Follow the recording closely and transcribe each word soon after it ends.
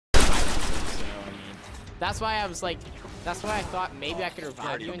That's why I was like, that's why I thought maybe I could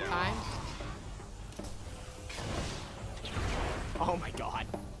revive you in time. Oh my god.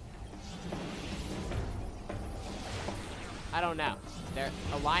 I don't know. They're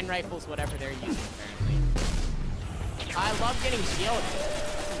line rifles, whatever they're using apparently. I love getting shielded.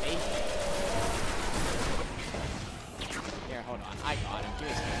 That's amazing. Here, hold on. I got him. Give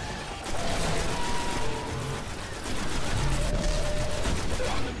me a second.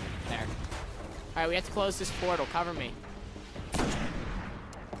 There. Alright, we have to close this portal. Cover me.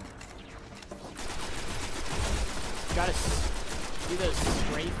 Gotta do those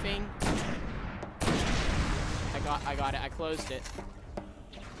strafing. I got it. I closed it.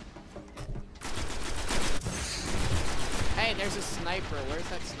 Hey, there's a sniper. Where's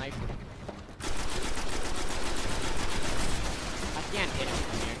that sniper? I can't hit him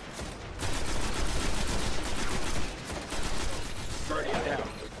from here. Guardian down.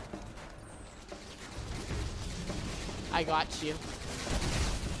 I got you.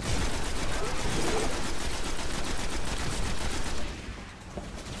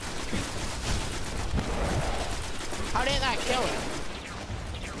 How did that kill him?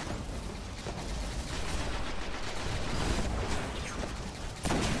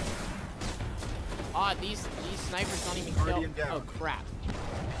 Oh, these snipers don't even kill. Oh crap.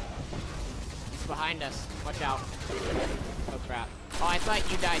 He's behind us. Watch out. Oh crap. Oh, I thought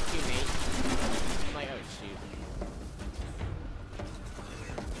you died too, mate. I'm like, oh shoot.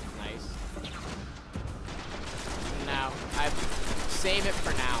 Nice. No, save it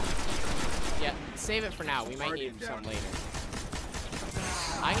for now. Yeah, save it for now. We might need some later.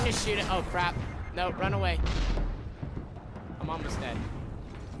 I'm gonna shoot it. Oh crap. No, run away. I'm almost dead.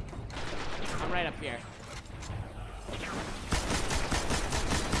 I'm right up here.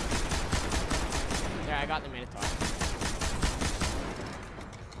 There, I got the Minotaur.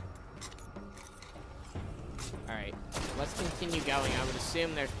 Alright, let's continue going. I would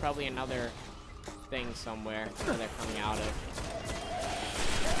assume there's probably another thing somewhere where they're coming out of.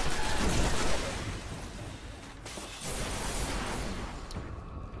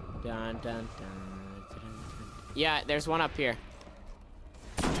 Dun, dun, dun, dun, dun. Yeah, there's one up here.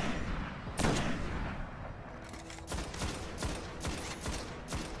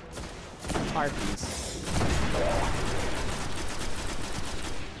 Harpies.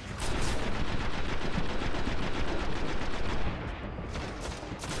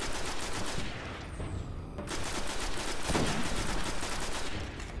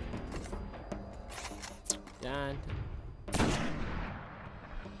 Done.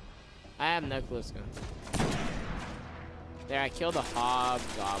 I have no clue what's going on. There, I killed a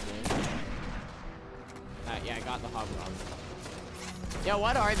hobgoblin. Yeah, I got the hobgoblin. Yo,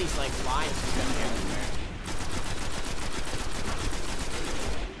 what are these, like, lines just going everywhere?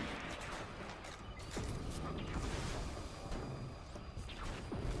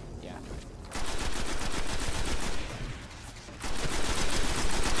 Yeah.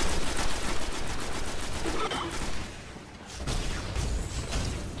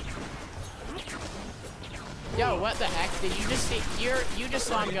 Yo, what the heck? Did you just see? You just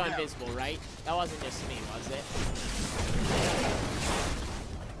saw him go invisible, right? That wasn't just me, was it?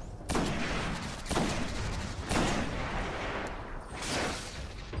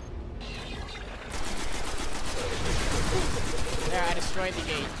 There, I destroyed the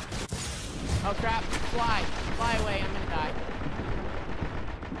gate. Oh crap! Fly! Fly away! I'm gonna die.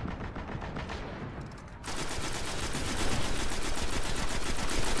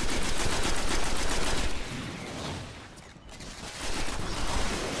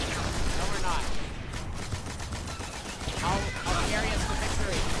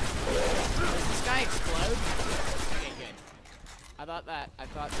 I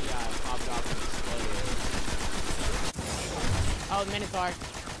thought the hobgoblin exploded. Oh, the Minotaur.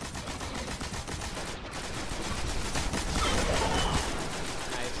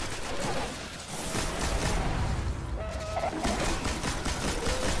 Nice.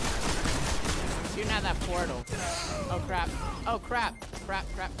 Shooting at that portal. Oh crap. Oh crap. Crap,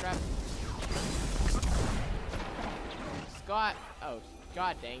 crap, crap. Scott. Oh,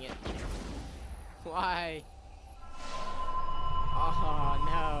 god dang it. Why? Oh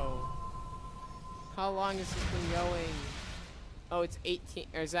no. How long has this been going? Oh, it's 18.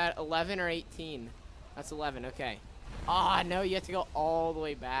 Or is that 11 or 18? That's 11, okay. Ah, no, you have to go all the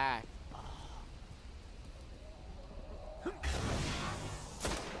way back. Oh.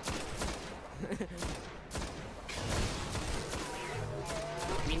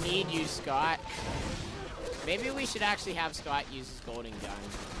 We need you, Scott. Maybe we should actually have Scott use his golden gun.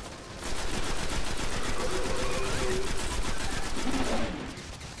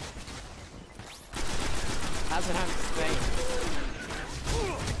 That's what I'm saying.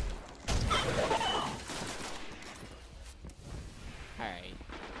 Alright.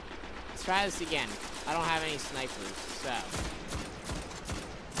 Let's try this again. I don't have any snipers, so.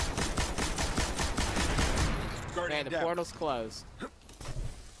 Okay, the portal's closed.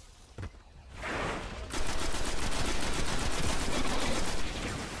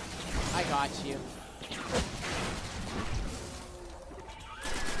 I got you.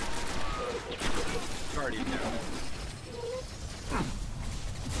 Guardian down.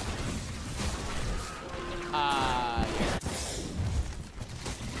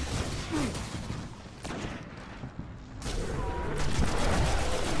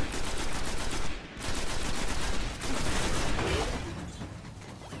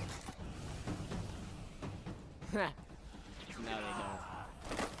 Yeah. No, they don't.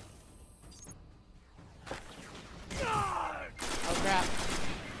 Oh crap!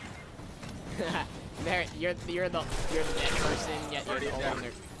 There, you're the dead person, yet you're the only one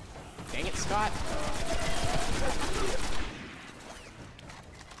there. Dang it, Scott!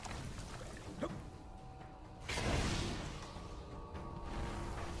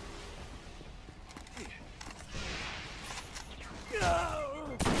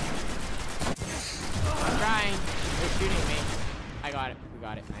 I'm trying. They're shooting me. I got it. We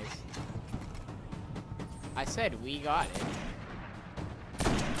got it. Nice. I said we got it.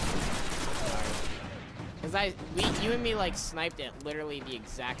 Cause you and me like sniped it literally the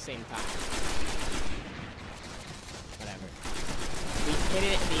exact same time. Whatever. We hit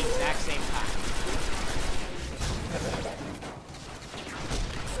it at the exact same time.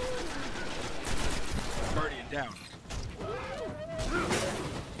 Guardian down.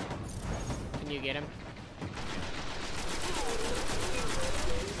 Can you get him?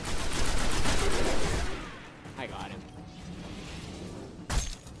 I got him.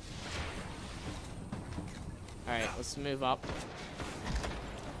 Alright, let's move up.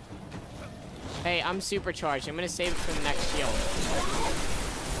 Hey, I'm supercharged. I'm gonna save it for the next shield.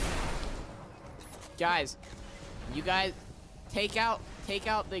 Guys, you guys take out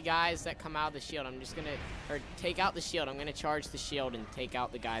the guys that come out of the shield. I'm just gonna, or take out the shield. I'm gonna charge the shield and take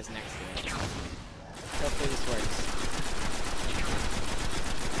out the guys next to it. Hopefully this works.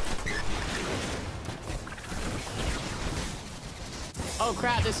 Oh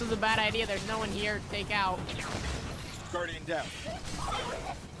crap, this was a bad idea. There's no one here to take out. Guardian down.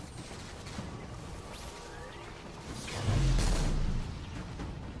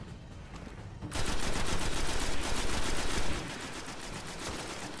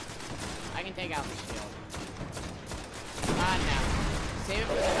 I can take out the shield. Ah, no. Save it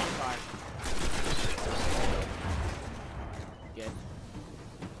for the next car. Good.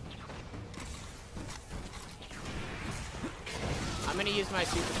 I'm gonna use my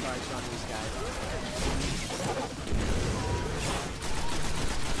supercharge on these guys.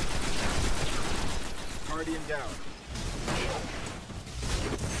 Guardian down.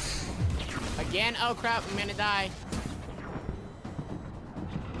 Again? Oh crap, I'm gonna die.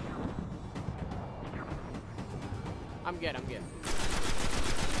 I'm good, I'm good.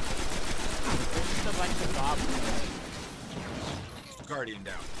 There's just a bunch of goblins. Guardian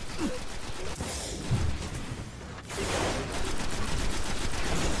down.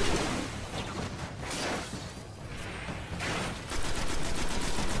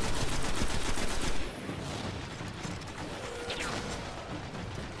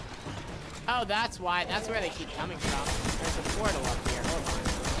 Oh, that's why. That's where they keep coming from. There's a portal up here. Hold on.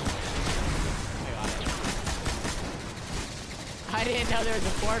 I didn't know there was a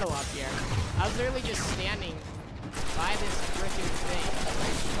portal up here. I was literally just standing by this freaking thing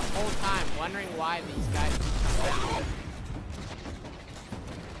the whole time, wondering why these guys keep coming out.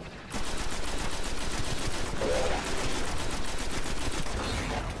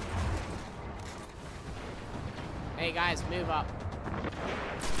 Hey guys, move up.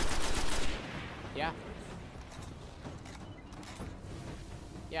 Yeah.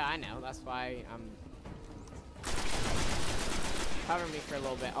 Yeah, I know. That's why I'm... Cover me for a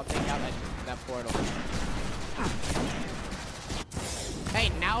little bit. I'll take out that portal. Hey,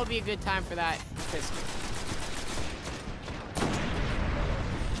 now would be a good time for that pistol.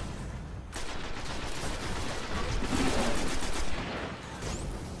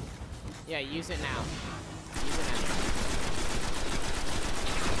 Yeah, use it now. Use it now.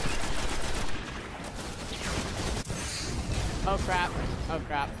 Oh crap. Oh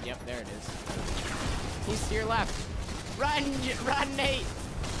crap. Yep, there it is. He's to your left. Run! Run, Nate!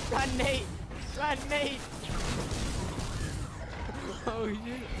 Run, Nate! Run, Nate! Oh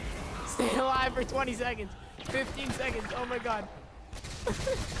shit. Stay alive for 20 seconds. 15 seconds. Oh my god.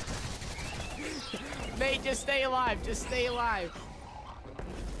 Mate, just stay alive. Just stay alive.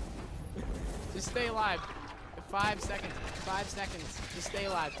 Just stay alive. 5 seconds. 5 seconds. Just stay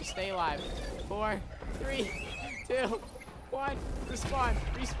alive. Just stay alive. 4, 3, 2, 1. Respawn.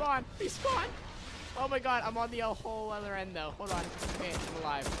 Respawn. Respawn. Oh my god, I'm on the whole other end though. Hold on. Okay, I'm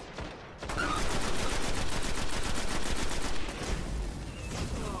alive.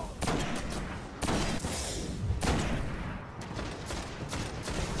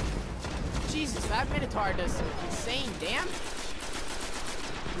 Jesus, that Minotaur does some insane damage.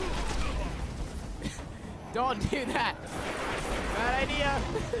 Don't do that. Bad idea.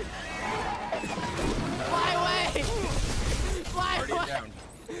 Fly away. Fly away. Down.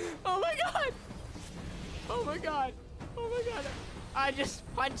 Oh my god. Oh my god. Oh my god. I just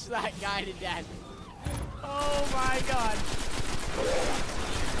punched that guy to death. Oh my god.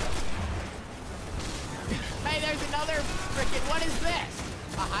 Hey, there's another frickin', what is this?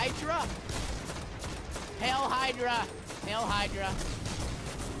 A Hydra? Hail Hydra. Hail Hydra.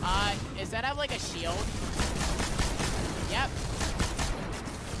 Does that have like a shield? Yep.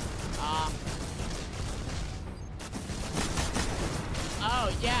 Oh,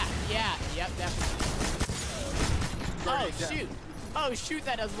 yeah, yep, definitely. Oh, shoot. Oh, shoot,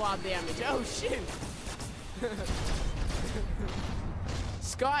 that does a lot of damage. Oh, shoot.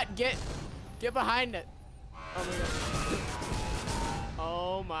 Scott, get behind it. Oh, my God.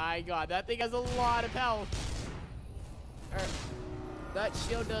 Oh, my God. That thing has a lot of health. That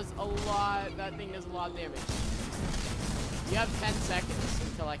shield does a lot. That thing does a lot of damage. You have 10 seconds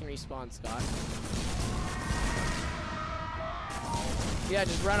until I can respawn, Scott. Yeah,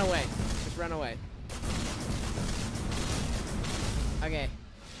 just run away. Just run away. Okay,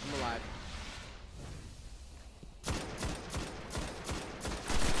 I'm alive.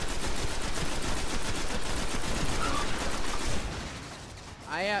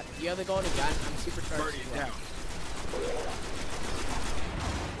 You have the golden gun. I'm super charged. Guardian down.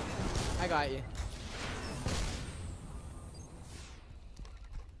 I got you.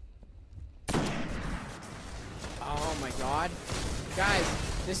 Oh my god. Guys,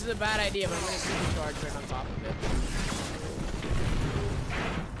 this is a bad idea, but I'm gonna supercharge right on top of it.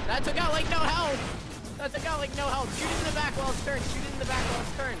 That took out like no health! That took out like no health. Shoot it in the back while it's turned. Shoot it in the back while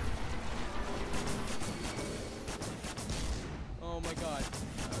it's turned. Oh my god.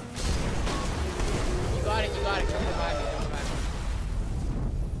 You got it, you got it. Come behind me, come behind me.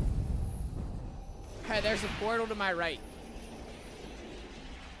 Okay, there's a portal to my right.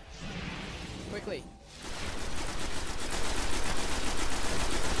 Quickly.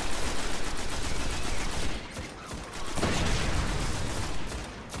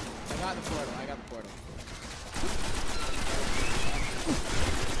 I got the portal, I got the portal.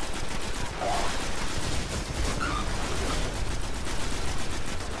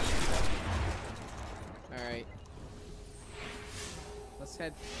 Alright. Let's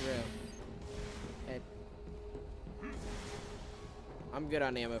head through. Head. I'm good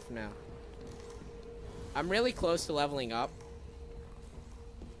on ammo for now. I'm really close to leveling up.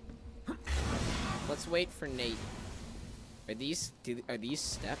 Let's wait for Nate. Are these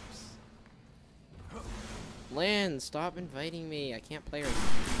steps? Lynn, stop inviting me. I can't play right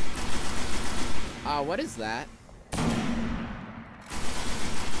now. What is that?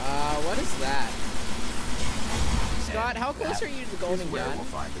 What is that? Scott, how close are you to the golden gun? We'll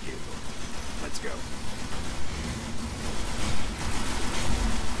find the vehicle. Let's go.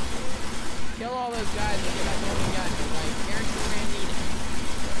 Kill all those guys and get that golden gun, because I guarantee we're gonna need it.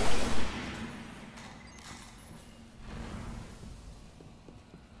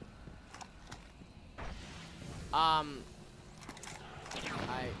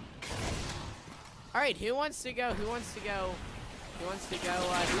 Alright, who wants to go? Who wants to go? Who wants to go,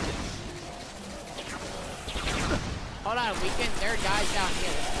 do this? Hold on, there are guys down here.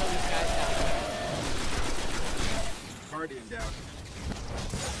 Let's kill these guys down here. Guardian down.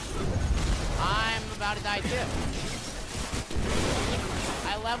 I'm about to die too.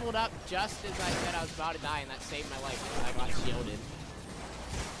 I leveled up just as I said I was about to die, and that saved my life because I got shielded.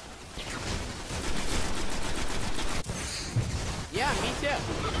 Yeah, me too.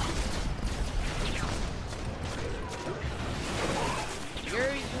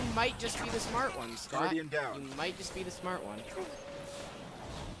 You might just be the smart one, Scott. Guardian down. You might just be the smart one.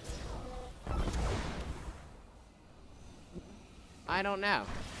 I don't know.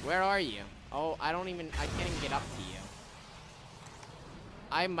 Where are you? Oh, I can't even get up to you.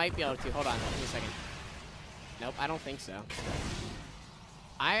 I might be able to. Hold on, give me a second. Nope, I don't think so.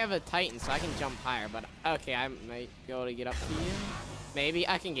 I have a Titan, so I can jump higher, but okay, I might be able to get up to you. Maybe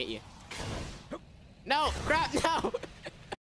I can get you. No, crap, no!